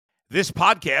This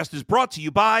podcast is brought to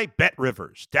you by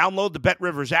BetRivers. Download the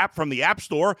BetRivers app from the App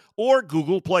Store or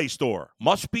Google Play Store.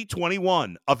 Must be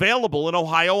 21. Available in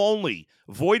Ohio only.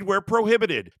 Void where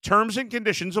prohibited. Terms and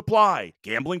conditions apply.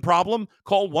 Gambling problem?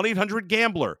 Call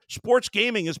 1-800-GAMBLER. Sports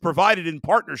gaming is provided in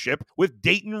partnership with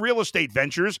Dayton Real Estate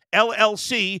Ventures,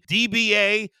 LLC,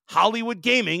 DBA, Hollywood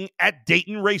Gaming at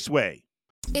Dayton Raceway.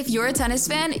 If you're a tennis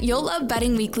fan, you'll love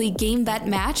Betting Weekly Game Bet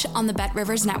Match on the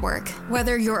BetRivers Network.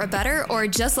 Whether you're a bettor or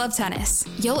just love tennis,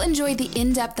 you'll enjoy the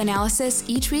in-depth analysis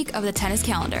each week of the tennis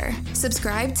calendar.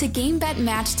 Subscribe to Game Bet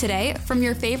Match today from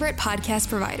your favorite podcast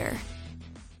provider.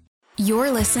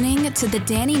 You're listening to the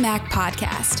Danny Mac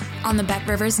Podcast on the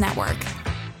BetRivers Network.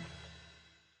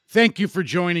 Thank you for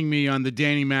joining me on the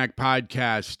Danny Mac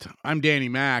Podcast. I'm Danny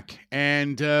Mac,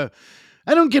 and I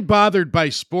don't get bothered by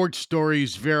sports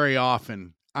stories very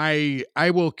often. I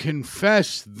will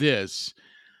confess this.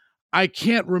 I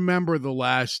can't remember the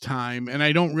last time, and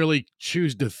I don't really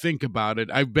choose to think about it.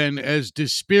 I've been as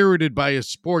dispirited by a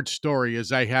sports story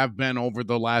as I have been over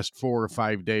the last 4 or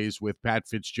 5 days with Pat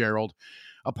Fitzgerald.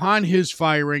 Upon his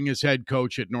firing as head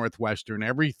coach at Northwestern,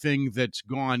 everything that's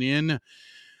gone in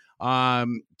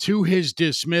to his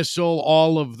dismissal,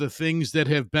 all of the things that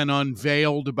have been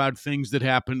unveiled about things that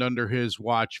happened under his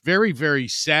watch. Very, very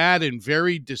sad and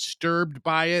very disturbed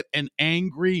by it and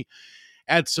angry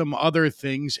at some other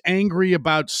things. Angry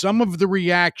about some of the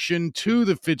reaction to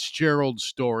the Fitzgerald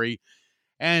story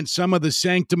and some of the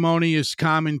sanctimonious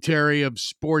commentary of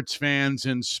sports fans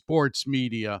and sports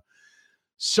media.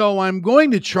 So I'm going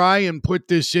to try and put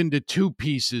this into 2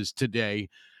 pieces today.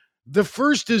 The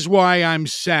first is why I'm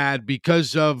sad,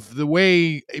 because of the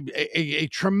way a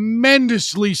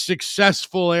tremendously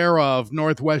successful era of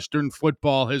Northwestern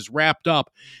football has wrapped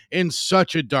up in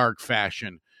such a dark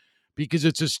fashion, because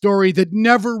it's a story that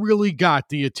never really got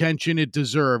the attention it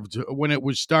deserved when it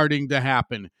was starting to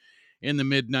happen in the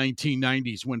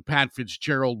mid-1990s, when Pat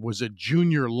Fitzgerald was a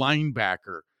junior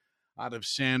linebacker out of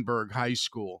Sandburg High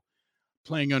School,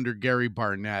 playing under Gary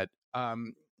Barnett.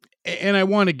 And I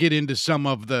want to get into some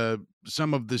of the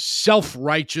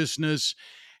self-righteousness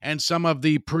and some of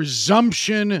the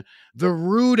presumption, the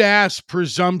rude-ass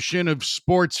presumption of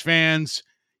sports fans.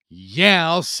 Yeah,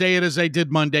 I'll say it as I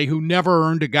did Monday, who never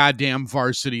earned a goddamn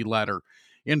varsity letter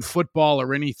in football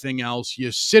or anything else.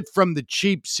 You sit from the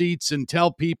cheap seats and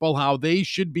tell people how they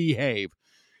should behave.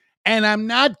 And I'm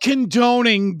not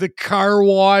condoning the car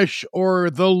wash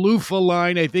or the loofah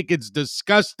line. I think it's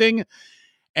disgusting.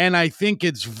 And I think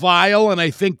it's vile, and I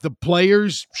think the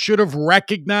players should have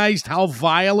recognized how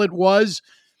vile it was.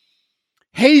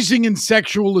 Hazing and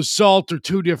sexual assault are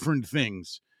 2 different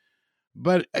things.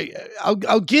 But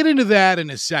I'll get into that in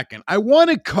a second. I want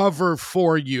to cover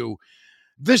for you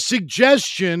the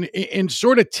suggestion and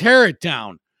sort of tear it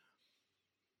down.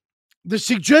 The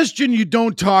suggestion you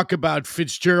don't talk about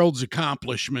Fitzgerald's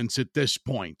accomplishments at this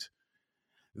point.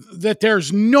 That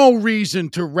there's no reason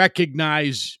to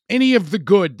recognize any of the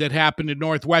good that happened at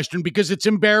Northwestern because it's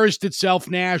embarrassed itself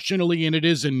nationally, and it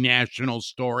is a national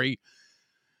story.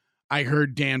 I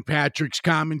heard Dan Patrick's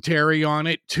commentary on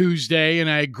it Tuesday, and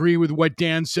I agree with what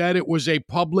Dan said. It was a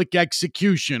public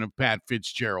execution of Pat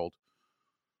Fitzgerald.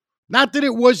 Not that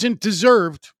it wasn't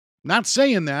deserved. Not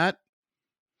saying that.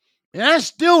 And I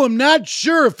still am not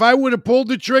sure if I would have pulled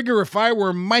the trigger if I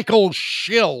were Michael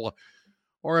Schill,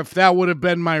 or if that would have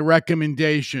been my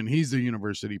recommendation. He's the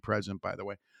university president, by the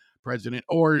way. President.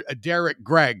 Or Derek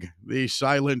Gregg, the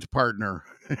silent partner,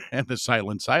 and the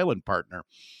silent partner.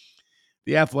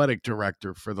 The athletic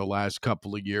director for the last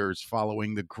couple of years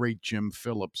following the great Jim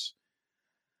Phillips.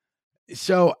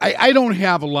 So I don't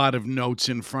have a lot of notes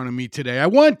in front of me today. I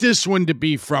want this one to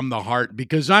be from the heart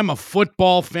because I'm a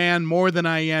football fan more than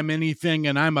I am anything,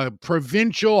 and I'm a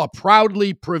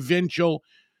proudly provincial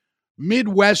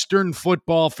Midwestern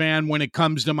football fan when it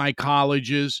comes to my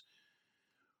colleges.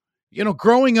 You know,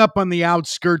 growing up on the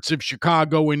outskirts of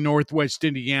Chicago in Northwest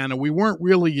Indiana, we weren't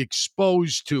really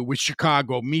exposed to, with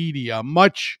Chicago media,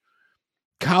 much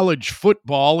college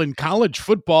football. And college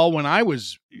football, when I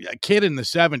was a kid in the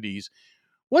 70s,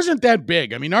 wasn't that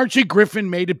big. I mean, Archie Griffin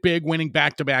made it big, winning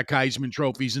back-to-back Heisman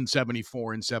trophies in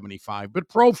 74 and 75. But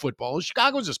pro football,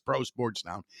 Chicago's just pro sports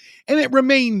now. And it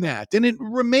remained that. And it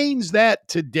remains that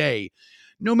today.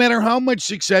 No matter how much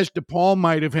success DePaul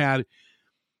might have had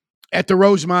at the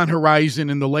Rosemont Horizon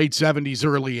in the late 70s,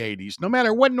 early 80s, no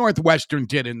matter what Northwestern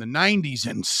did in the 90s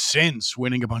and since,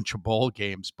 winning a bunch of bowl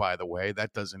games, by the way,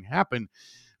 that doesn't happen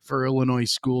for Illinois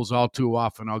schools all too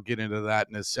often. I'll get into that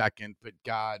in a second. But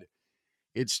God,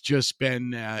 it's just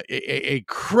been a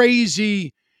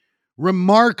crazy,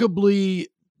 remarkably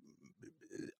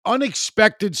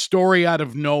unexpected story out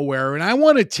of nowhere, and I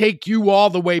want to take you all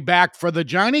the way back for the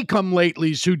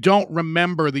Johnny-come-latelys who don't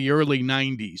remember the early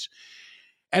 90s.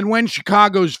 And when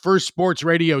Chicago's first sports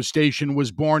radio station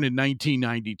was born in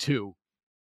 1992,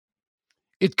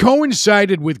 it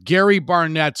coincided with Gary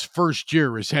Barnett's first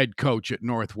year as head coach at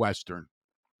Northwestern.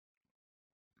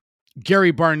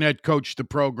 Gary Barnett coached the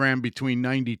program between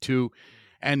 92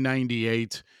 and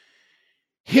 98.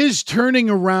 His turning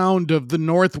around of the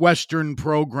Northwestern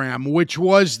program, which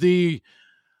was the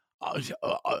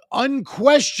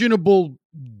unquestionable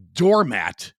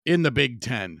doormat in the Big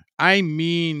Ten. I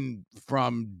mean,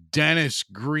 from Dennis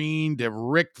Green to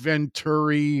Rick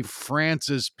Venturi,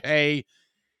 Francis Pay,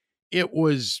 it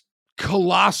was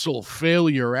colossal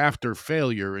failure after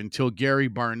failure until Gary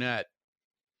Barnett.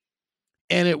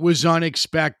 And it was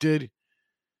unexpected.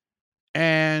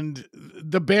 And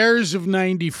the Bears of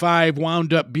 95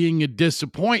 wound up being a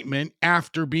disappointment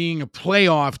after being a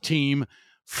playoff team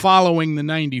following the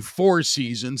 94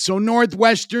 season. So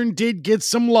Northwestern did get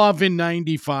some love in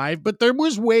 95, but there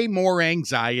was way more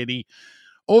anxiety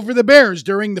over the Bears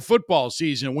during the football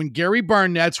season when Gary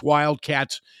Barnett's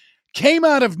Wildcats came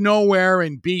out of nowhere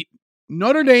and beat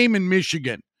Notre Dame and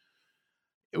Michigan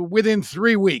within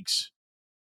 3 weeks.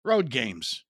 Road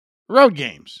games.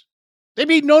 They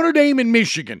beat Notre Dame and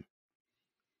Michigan.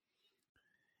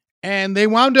 And they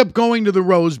wound up going to the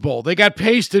Rose Bowl. They got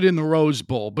pasted in the Rose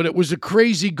Bowl, but it was a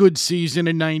crazy good season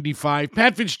in 95.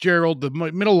 Pat Fitzgerald, the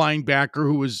middle linebacker,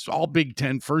 who was all Big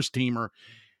Ten first-teamer,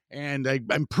 and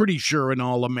I'm pretty sure an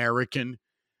All-American,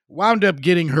 wound up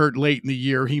getting hurt late in the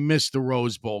year. He missed the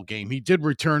Rose Bowl game. He did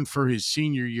return for his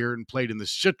senior year and played in the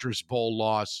Citrus Bowl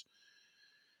loss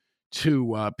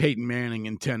to Peyton Manning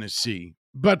in Tennessee.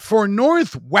 But for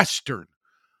Northwestern,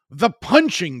 the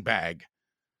punching bag,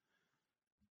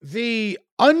 the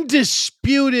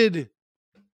undisputed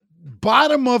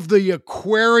bottom of the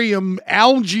aquarium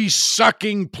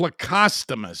algae-sucking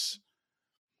Plecostomus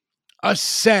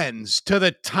ascends to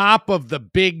the top of the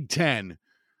Big Ten.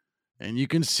 And you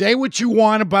can say what you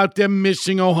want about them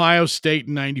missing Ohio State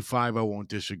in 95. I won't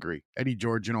disagree. Eddie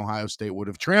George and Ohio State would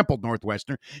have trampled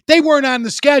Northwestern. They weren't on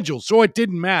the schedule, so it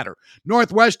didn't matter.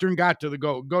 Northwestern got to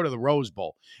go to the Rose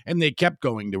Bowl, and they kept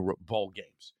going to bowl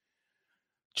games.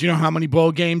 Do you know how many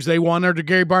bowl games they won under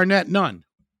Gary Barnett? None.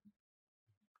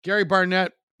 Gary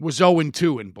Barnett was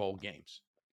 0-2 in bowl games.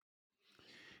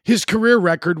 His career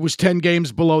record was 10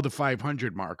 games below the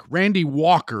 500 mark. Randy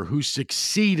Walker, who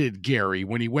succeeded Gary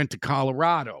when he went to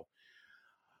Colorado.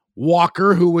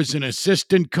 Walker, who was an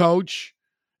assistant coach,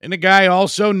 and a guy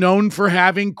also known for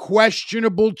having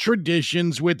questionable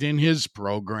traditions within his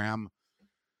program.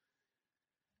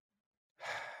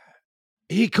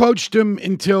 He coached him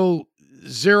until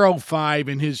 05,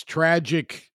 and his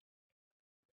tragic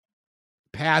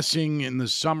passing in the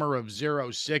summer of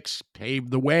 06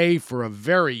 paved the way for a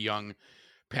very young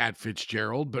Pat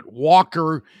Fitzgerald. But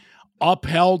Walker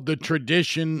upheld the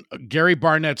tradition Gary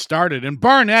Barnett started, and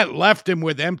Barnett left him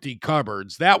with empty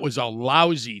cupboards. That was a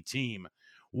lousy team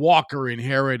Walker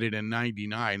inherited in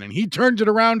 99, and he turned it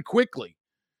around quickly.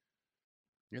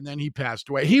 And then he passed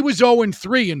away. He was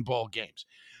 0-3 in bowl games.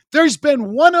 There's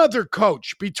been one other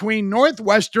coach between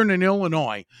Northwestern and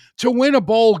Illinois to win a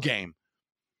bowl game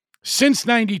since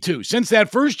 92. Since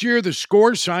that first year the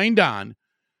score signed on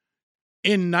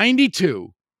in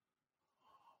 92,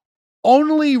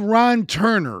 only Ron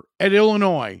Turner at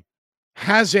Illinois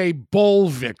has a bowl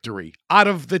victory out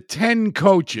of the 10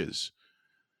 coaches,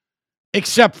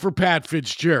 except for Pat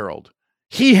Fitzgerald.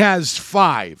 He has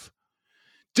 5.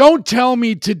 Don't tell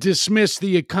me to dismiss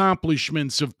the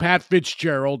accomplishments of Pat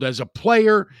Fitzgerald as a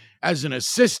player, as an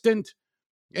assistant,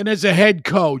 and as a head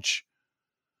coach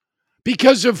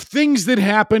because of things that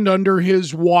happened under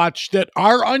his watch that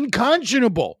are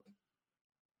unconscionable.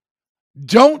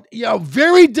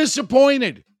 Very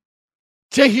disappointed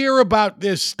to hear about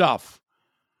this stuff.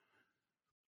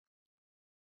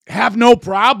 Have no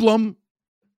problem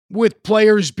with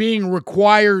players being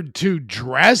required to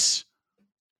dress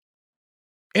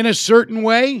in a certain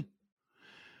way.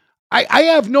 I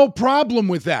have no problem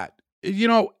with that.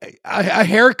 A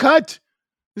haircut,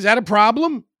 is that a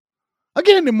problem? I'll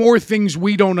get into more things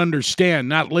we don't understand,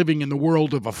 not living in the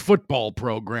world of a football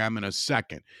program in a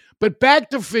second. But back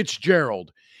to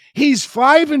Fitzgerald. He's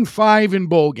 5-5 in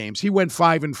bowl games. He went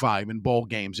 5-5 in bowl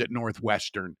games at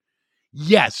Northwestern.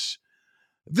 Yes,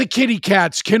 the Kitty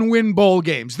Cats can win bowl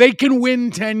games. They can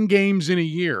win 10 games in a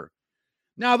year.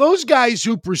 Now, those guys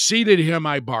who preceded him,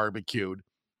 I barbecued.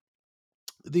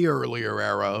 The earlier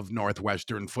era of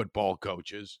Northwestern football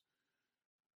coaches.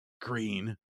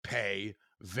 Green, Pay,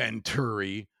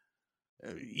 Venturi,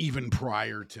 even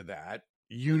prior to that.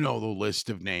 You know the list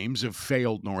of names of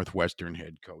failed Northwestern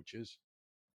head coaches.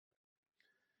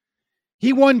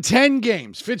 He won 10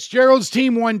 games. Fitzgerald's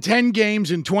team won 10 games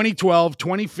in 2012,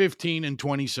 2015, and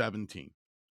 2017.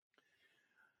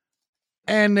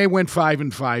 And they went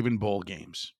 5-5 in bowl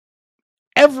games.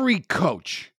 Every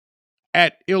coach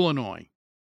at Illinois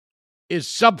is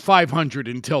sub 500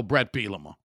 until Brett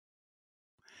Bielema.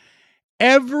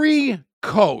 Every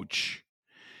coach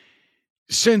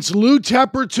since Lou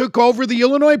Tepper took over the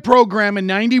Illinois program in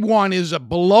 91 is a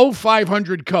below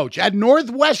 500 coach. At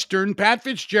Northwestern, Pat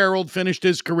Fitzgerald finished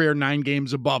his career 9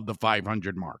 games above the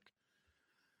 500 mark.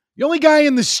 The only guy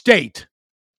in the state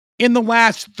in the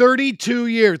last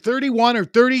 31 or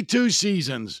 32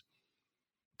 seasons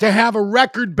to have a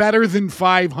record better than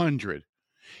 500.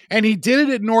 And he did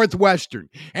it at Northwestern.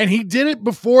 And he did it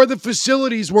before the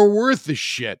facilities were worth the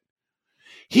shit.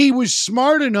 He was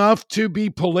smart enough to be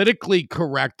politically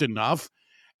correct enough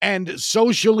and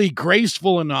socially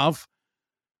graceful enough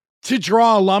to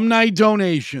draw alumni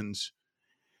donations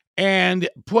and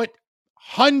put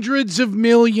hundreds of $1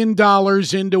 million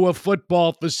into a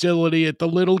football facility at the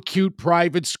little cute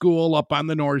private school up on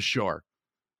the North Shore.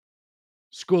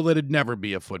 School that'd never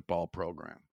be a football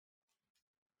program.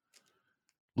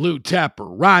 Lou Tepper,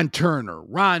 Ron Turner,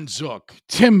 Ron Zook,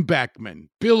 Tim Beckman,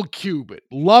 Bill Cubitt,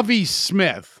 Lovie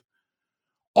Smith,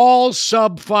 all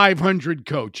sub 500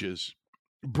 coaches.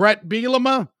 Brett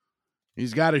Bielema,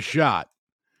 he's got a shot.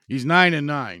 He's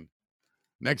 9-9.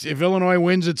 Next, if Illinois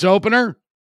wins its opener,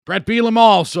 Brett Bielema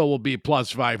also will be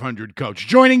plus 500 coach,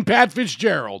 joining Pat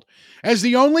Fitzgerald as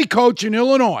the only coach in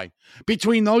Illinois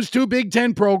between those two Big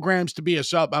Ten programs to be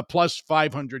a plus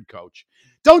 500 coach.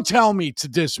 Don't tell me to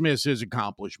dismiss his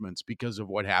accomplishments because of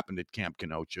what happened at Camp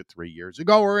Kenosha 3 years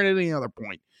ago or at any other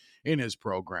point in his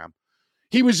program.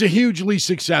 He was a hugely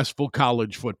successful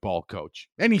college football coach,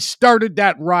 and he started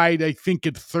that ride, I think,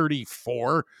 at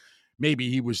 34. Maybe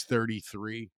he was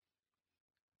 33.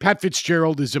 Pat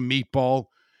Fitzgerald is a meatball.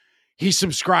 He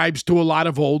subscribes to a lot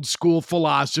of old school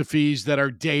philosophies that are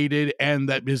dated, and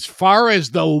that as far as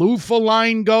the loofah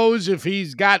line goes, if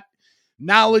he's got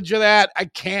knowledge of that,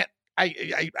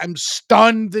 I'm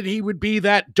stunned that he would be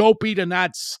that dopey to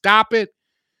not stop it.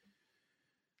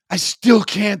 I still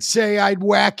can't say I'd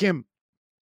whack him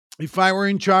if I were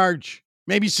in charge.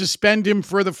 Maybe suspend him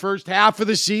for the first half of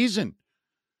the season.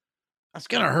 That's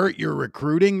going to hurt your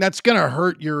recruiting. That's going to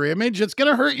hurt your image. It's going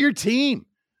to hurt your team.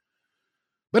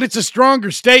 But it's a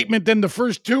stronger statement than the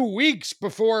first 2 weeks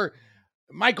before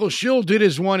Michael Schill did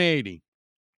his 180.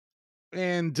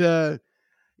 And,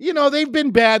 they've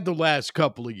been bad the last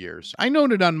couple of years. I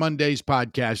noted on Monday's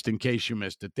podcast, in case you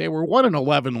missed it, they were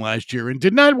 1-11 last year and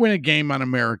did not win a game on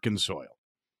American soil.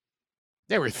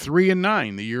 They were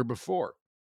 3-9 the year before.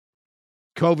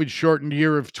 COVID-shortened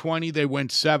year of 20, they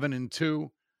went 7-2.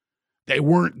 They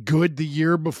weren't good the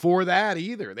year before that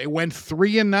either. They went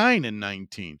 3-9 in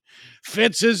 19.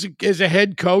 Fitz, as a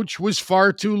head coach, was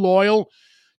far too loyal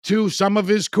to some of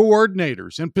his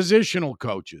coordinators and positional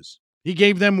coaches. He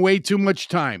gave them way too much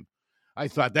time. I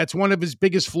thought that's one of his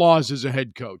biggest flaws as a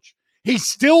head coach. He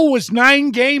still was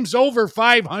 9 games over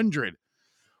 500.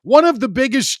 One of the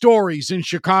biggest stories in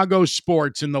Chicago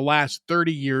sports in the last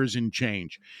 30 years and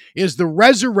change is the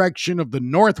resurrection of the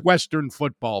Northwestern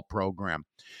football program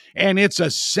and its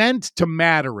ascent to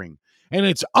mattering. And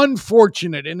it's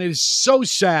unfortunate, and it is so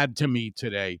sad to me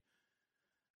today,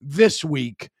 this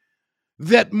week,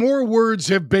 that more words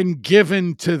have been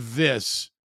given to this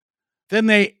than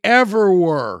they ever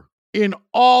were in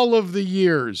all of the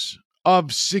years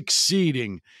of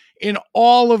succeeding in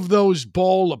all of those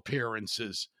bowl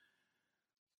appearances.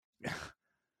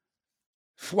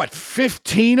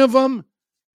 15 of them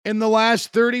in the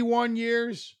last 31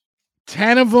 years?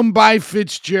 10 of them by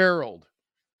Fitzgerald.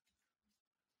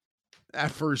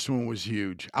 That first one was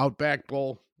huge. Outback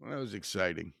Bowl, that was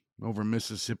exciting. Over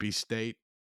Mississippi State.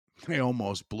 They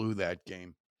almost blew that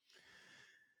game.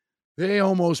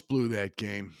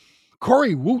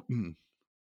 Corey Wooten.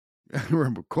 I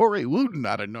remember Corey Wooten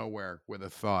out of nowhere with a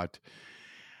thought.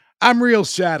 I'm real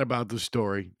sad about the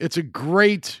story. It's a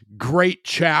great, great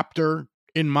chapter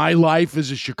in my life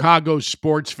as a Chicago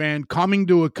sports fan, coming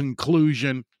to a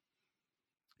conclusion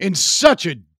in such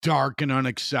a dark and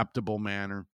unacceptable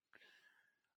manner.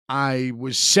 I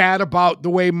was sad about the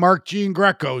way Mark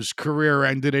Giangreco's career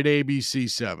ended at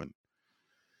ABC7.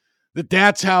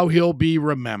 That's how he'll be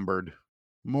remembered,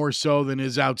 more so than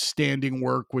his outstanding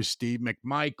work with Steve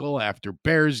McMichael after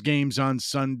Bears games on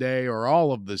Sunday, or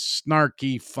all of the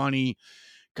snarky, funny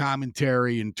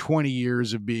commentary in 20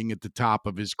 years of being at the top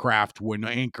of his craft when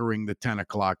anchoring the 10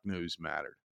 o'clock news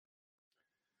mattered.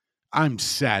 I'm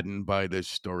saddened by this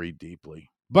story deeply,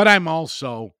 but I'm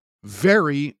also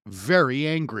very, very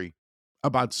angry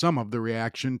about some of the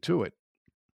reaction to it.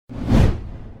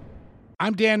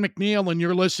 I'm Dan McNeil, and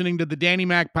you're listening to the Danny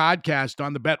Mac Podcast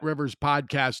on the Bet Rivers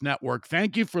Podcast Network.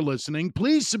 Thank you for listening.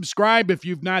 Please subscribe if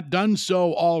you've not done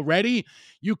so already.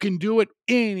 You can do it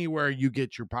anywhere you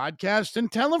get your podcast,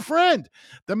 and tell a friend.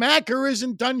 The Macker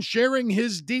isn't done sharing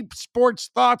his deep sports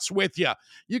thoughts with you.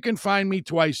 You can find me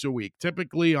twice a week.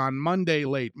 Typically on Monday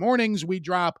late mornings we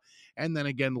drop, and then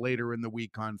again later in the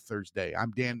week on Thursday. I'm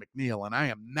Dan McNeil, and I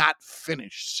am not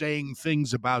finished saying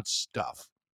things about stuff.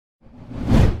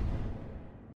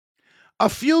 A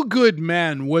Few Good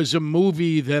Men was a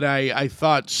movie that I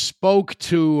thought spoke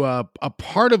to a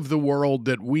part of the world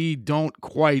that we don't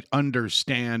quite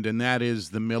understand, and that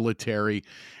is the military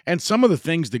and some of the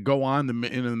things that go on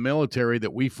in the military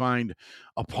that we find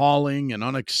appalling and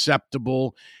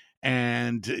unacceptable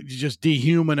and just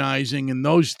dehumanizing, and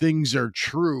those things are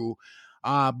true.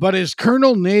 But as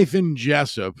Colonel Nathan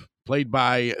Jessup, played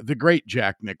by the great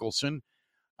Jack Nicholson,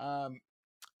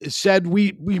 said,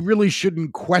 we really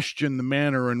shouldn't question the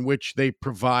manner in which they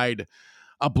provide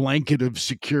a blanket of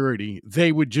security.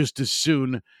 They would just as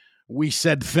soon we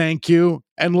said thank you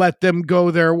and let them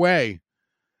go their way.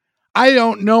 I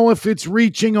don't know if it's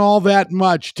reaching all that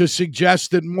much to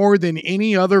suggest that more than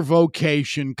any other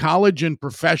vocation, college and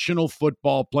professional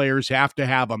football players have to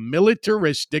have a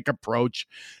militaristic approach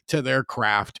to their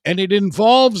craft. And it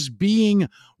involves being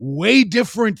way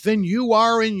different than you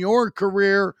are in your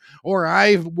career, or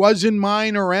I was in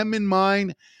mine, or am in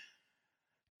mine.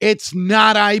 It's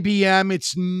not IBM.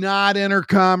 It's not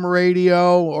Intercom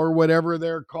Radio, or whatever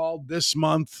they're called this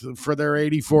month for their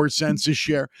 84 cents a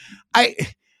share.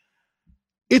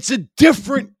 It's a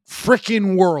different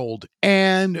freaking world,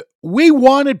 and we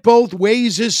want it both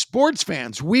ways as sports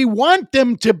fans. We want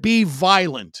them to be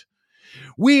violent.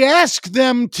 We ask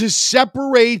them to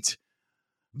separate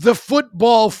the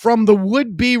football from the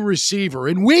would-be receiver.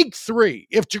 In week 3,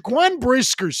 if Jaquan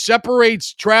Brisker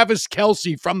separates Travis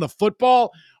Kelce from the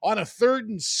football on a 3rd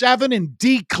and 7 and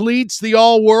decleats the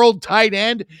all-world tight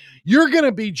end, you're going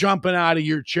to be jumping out of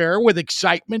your chair with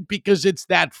excitement, because it's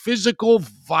that physical,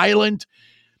 violent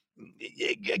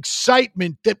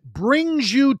excitement that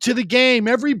brings you to the game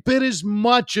every bit as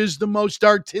much as the most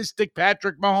artistic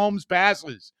Patrick Mahomes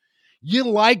passes. You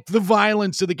like the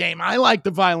violence of the game. I like the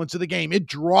violence of the game. It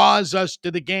draws us to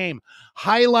the game.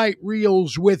 Highlight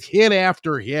reels with hit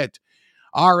after hit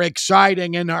are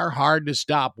exciting and are hard to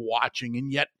stop watching.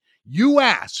 And yet you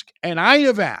ask, and I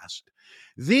have asked,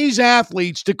 these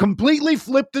athletes to completely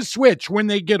flip the switch when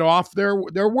they get off their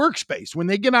workspace, when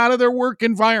they get out of their work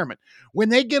environment, when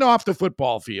they get off the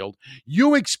football field.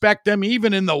 You expect them,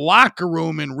 even in the locker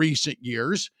room in recent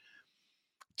years,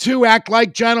 to act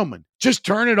like gentlemen. Just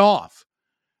turn it off.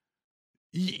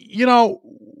 You know,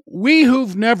 we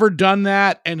who've never done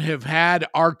that and have had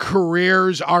our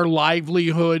careers, our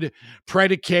livelihood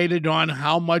predicated on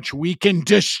how much we can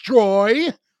destroy,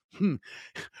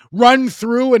 run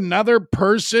through another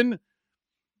person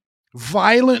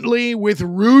violently with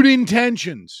rude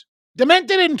intentions,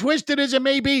 demented and twisted as it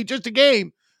may be, just a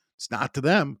game. It's not to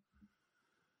them.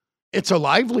 It's a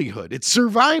livelihood. It's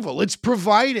survival. It's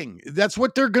providing. That's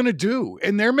what they're going to do.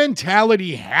 And their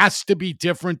mentality has to be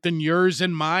different than yours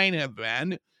and mine have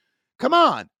been. Come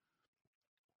on.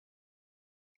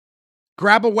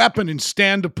 Grab a weapon and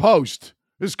stand a post,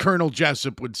 as Colonel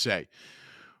Jessup would say.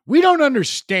 We don't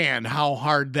understand how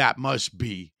hard that must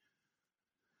be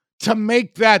to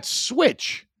make that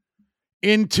switch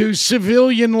into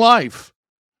civilian life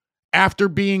after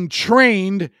being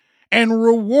trained and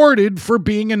rewarded for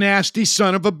being a nasty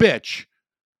son of a bitch.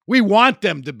 We want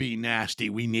them to be nasty.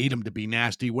 We need them to be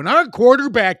nasty. When our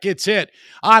quarterback gets hit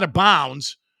out of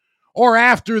bounds or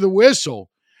after the whistle,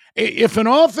 if an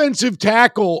offensive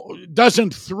tackle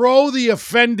doesn't throw the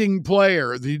defending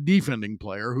player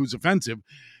who's offensive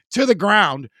to the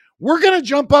ground, we're going to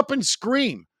jump up and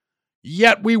scream.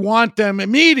 Yet we want them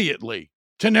immediately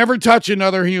to never touch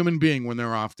another human being when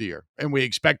they're off the air. And we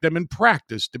expect them in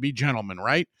practice to be gentlemen,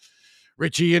 right?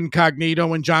 Richie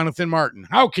Incognito and Jonathan Martin.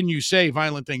 How can you say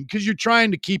violent things? Because you're trying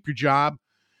to keep your job,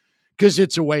 because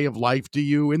it's a way of life to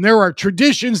you. And there are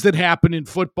traditions that happen in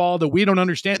football that we don't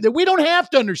understand, that we don't have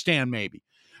to understand maybe.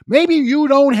 Maybe you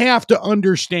don't have to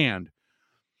understand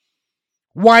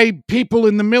why people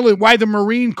in the military, why the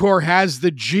Marine Corps has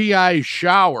the GI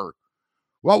shower.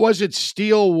 What was it?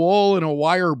 Steel wool and a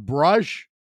wire brush?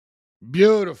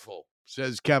 Beautiful,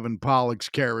 says Kevin Pollak's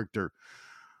character,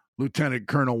 Lieutenant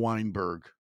Colonel Weinberg.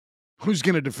 Who's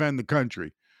going to defend the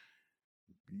country?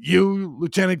 You,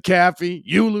 Lieutenant Caffey?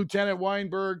 You, Lieutenant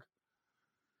Weinberg?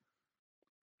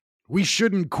 We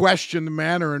shouldn't question the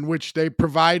manner in which they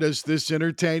provide us this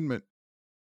entertainment.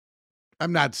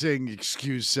 I'm not saying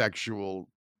excuse sexual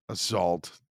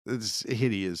assault. It's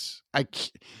hideous.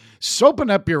 Soaping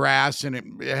up your ass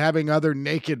and having other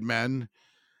naked men,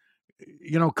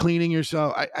 cleaning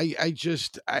yourself.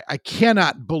 I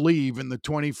cannot believe in the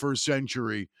 21st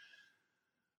century,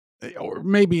 or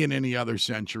maybe in any other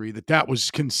century, that was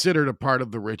considered a part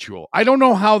of the ritual. I don't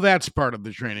know how that's part of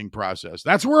the training process.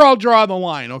 That's where I'll draw the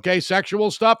line, okay? Sexual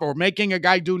stuff or making a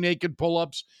guy do naked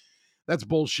pull-ups, that's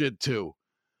bullshit too.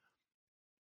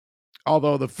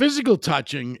 Although the physical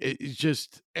touching is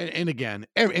just, and again,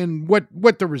 and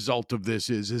what the result of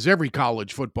this is every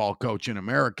college football coach in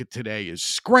America today is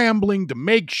scrambling to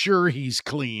make sure he's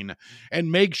clean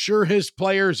and make sure his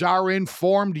players are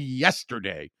informed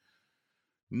yesterday.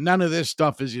 None of this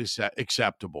stuff is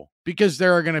acceptable because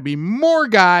there are going to be more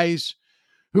guys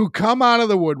who come out of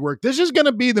the woodwork. This is going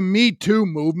to be the Me Too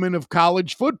movement of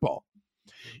college football.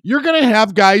 You're going to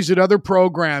have guys at other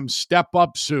programs step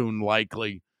up soon,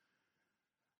 likely.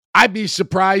 I'd be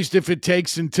surprised if it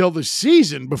takes until the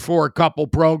season before a couple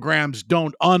programs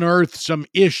don't unearth some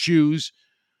issues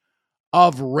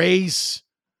of race.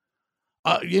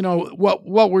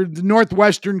 What were the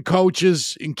Northwestern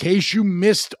coaches, in case you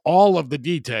missed all of the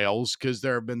details, because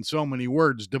there have been so many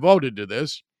words devoted to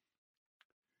this,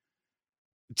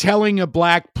 telling a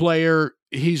black player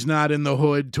he's not in the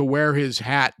hood to wear his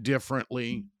hat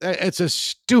differently. It's a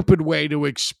stupid way to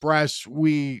express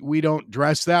we don't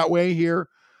dress that way here.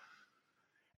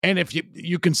 And if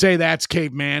you can say that's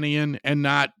cavemanian and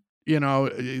not,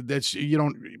 that's, you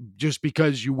don't, just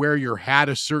because you wear your hat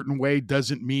a certain way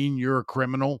doesn't mean you're a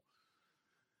criminal.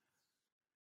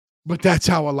 But that's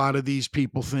how a lot of these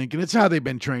people think, and it's how they've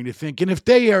been trained to think. And if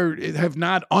they have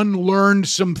not unlearned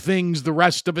some things the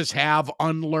rest of us have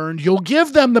unlearned, you'll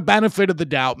give them the benefit of the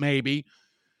doubt, maybe,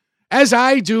 as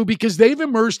I do, because they've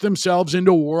immersed themselves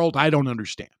into a world I don't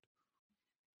understand.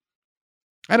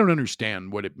 I don't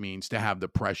understand what it means to have the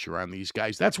pressure on these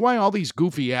guys. That's why all these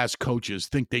goofy-ass coaches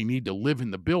think they need to live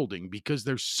in the building, because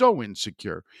they're so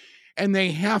insecure. And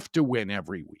they have to win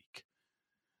every week.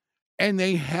 And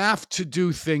they have to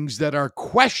do things that are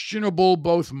questionable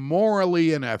both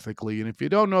morally and ethically. And if you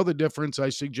don't know the difference, I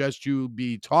suggest you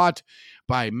be taught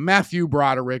by Matthew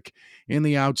Broderick in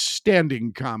the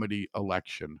outstanding comedy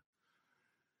Election.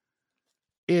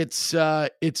 It's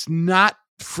not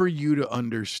for you to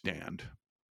understand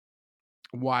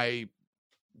why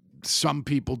some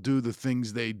people do the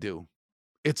things they do.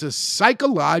 It's a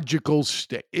psychological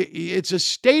state. It's a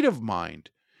state of mind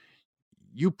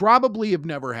you probably have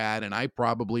never had, and I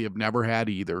probably have never had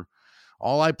either.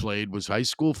 All I played was high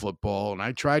school football, and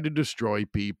I tried to destroy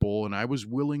people, and I was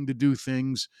willing to do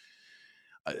things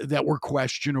that were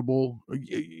questionable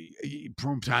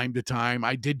from time to time.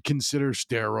 I did consider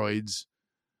steroids.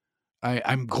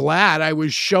 I'm glad I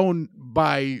was shown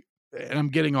by, and I'm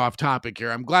getting off topic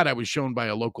here, I'm glad I was shown by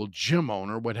a local gym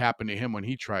owner what happened to him when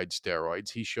he tried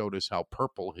steroids. He showed us how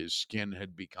purple his skin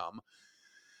had become,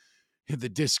 the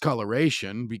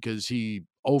discoloration, because he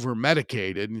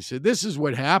over-medicated. And he said, this is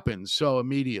what happens. So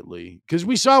immediately, because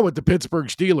we saw what the Pittsburgh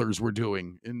Steelers were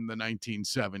doing in the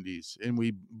 1970s, and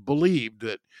we believed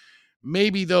that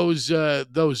maybe those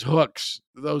hooks,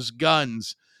 those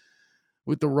guns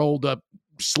with the rolled up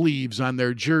sleeves on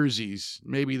their jerseys,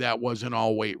 maybe that wasn't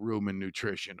all weight room and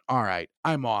nutrition. All right,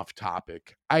 I'm off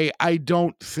topic. I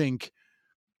don't think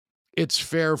it's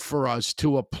fair for us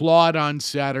to applaud on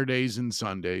Saturdays and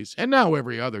Sundays, and now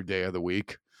every other day of the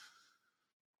week,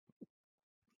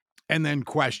 and then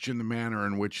question the manner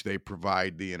in which they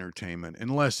provide the entertainment,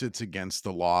 unless it's against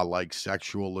the law, like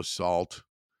sexual assault.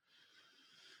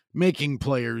 Making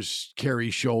players carry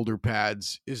shoulder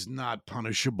pads is not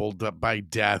punishable by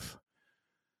death.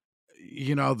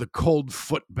 The cold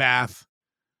foot bath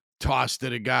tossed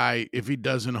at a guy if he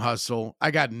doesn't hustle,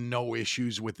 I got no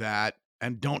issues with that.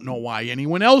 And don't know why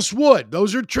anyone else would.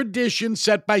 Those are traditions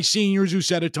set by seniors who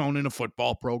set a tone in a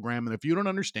football program. And if you don't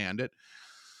understand it,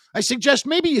 I suggest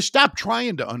maybe you stop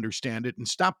trying to understand it and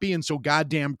stop being so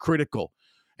goddamn critical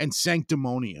and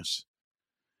sanctimonious.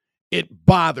 It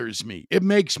bothers me. It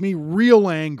makes me real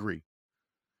angry.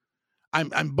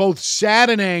 I'm both sad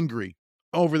and angry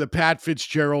over the Pat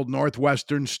Fitzgerald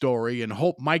Northwestern story, and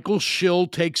hope Michael Schill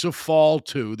takes a fall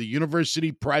too, the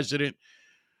university president,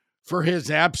 for his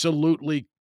absolutely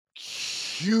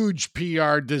huge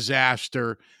PR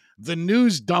disaster, the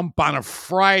news dump on a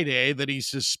Friday that he's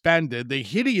suspended, the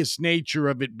hideous nature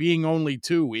of it being only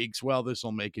 2 weeks, well, this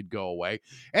will make it go away.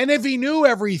 And if he knew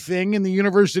everything in the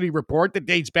university report that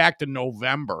dates back to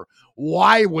November,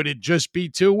 why would it just be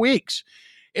 2 weeks?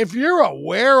 If you're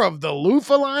aware of the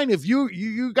loofah line, if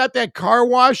you got that car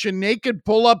wash and naked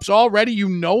pull-ups already, you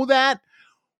know that.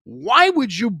 Why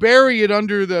would you bury it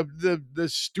under the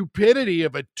stupidity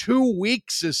of a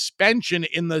 2-week suspension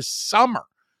in the summer?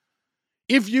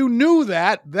 If you knew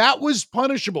that, that was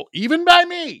punishable, even by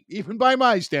me, even by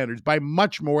my standards, by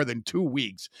much more than 2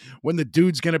 weeks when the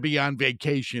dude's going to be on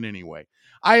vacation anyway.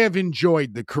 I have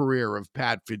enjoyed the career of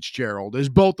Pat Fitzgerald as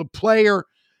both a player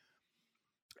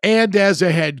and as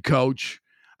a head coach.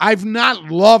 I've not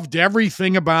loved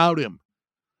everything about him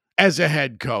as a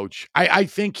head coach. I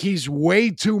think he's way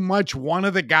too much one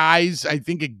of the guys. I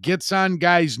think it gets on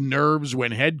guys' nerves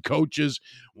when head coaches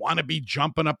want to be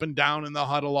jumping up and down in the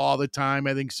huddle all the time.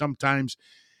 I think sometimes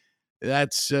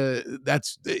that's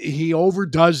he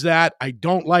overdoes that. I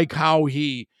don't like how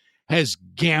he has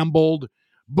gambled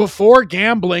before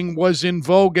gambling was in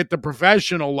vogue at the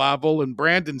professional level, and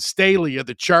Brandon Staley of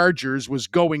the Chargers was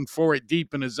going for it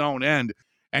deep in his own end,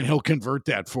 and he'll convert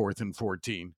that 4th and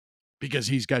 14 because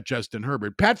he's got Justin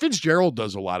Herbert. Pat Fitzgerald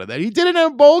does a lot of that. He did it in a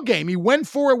bowl game. He went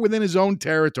for it within his own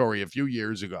territory a few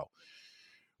years ago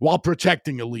while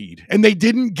protecting a lead, and they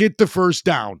didn't get the first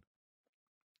down.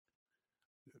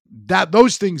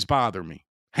 Those things bother me.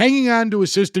 Hanging on to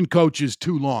assistant coaches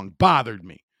too long bothered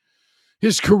me.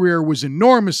 His career was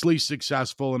enormously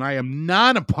successful, and I am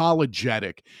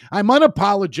non-apologetic. I'm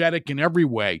unapologetic in every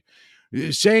way,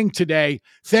 saying today,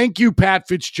 thank you, Pat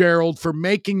Fitzgerald, for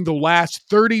making the last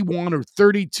 31 or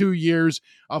 32 years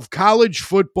of college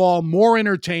football more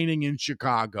entertaining in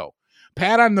Chicago.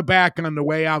 Pat on the back on the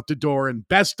way out the door, and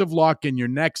best of luck in your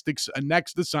next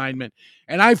assignment.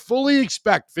 And I fully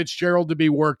expect Fitzgerald to be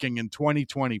working in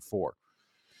 2024.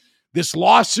 This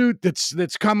lawsuit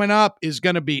that's coming up is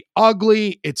going to be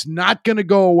ugly. It's not going to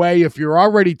go away. If you're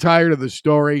already tired of the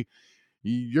story,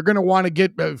 you're going to want to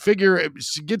get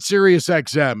Sirius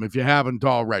XM if you haven't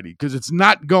already, because it's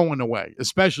not going away,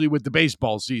 especially with the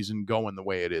baseball season going the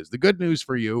way it is. The good news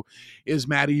for you is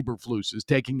Matt Eberflus is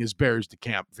taking his Bears to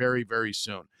camp very, very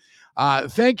soon.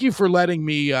 Thank you for letting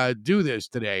me do this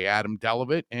today, Adam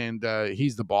Delavitt, and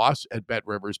he's the boss at Bet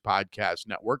Rivers Podcast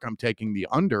Network. I'm taking the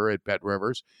under at Bet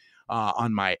Rivers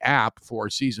on my app for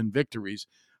season victories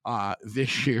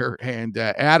this year. And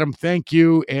Adam, thank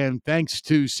you. And thanks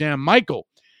to Sam Michael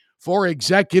for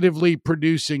executively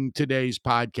producing today's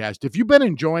podcast. If you've been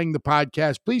enjoying the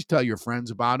podcast, please tell your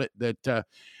friends about it, that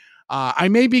I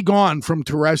may be gone from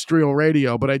terrestrial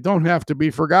radio, but I don't have to be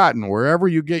forgotten. Wherever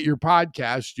you get your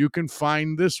podcast, you can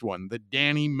find this one, the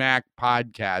Danny Mac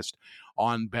Podcast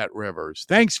on Bet Rivers.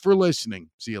 Thanks for listening.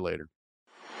 See you later.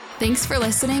 Thanks for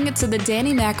listening to the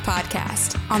Danny Mac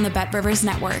Podcast on the Bet Rivers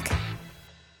Network.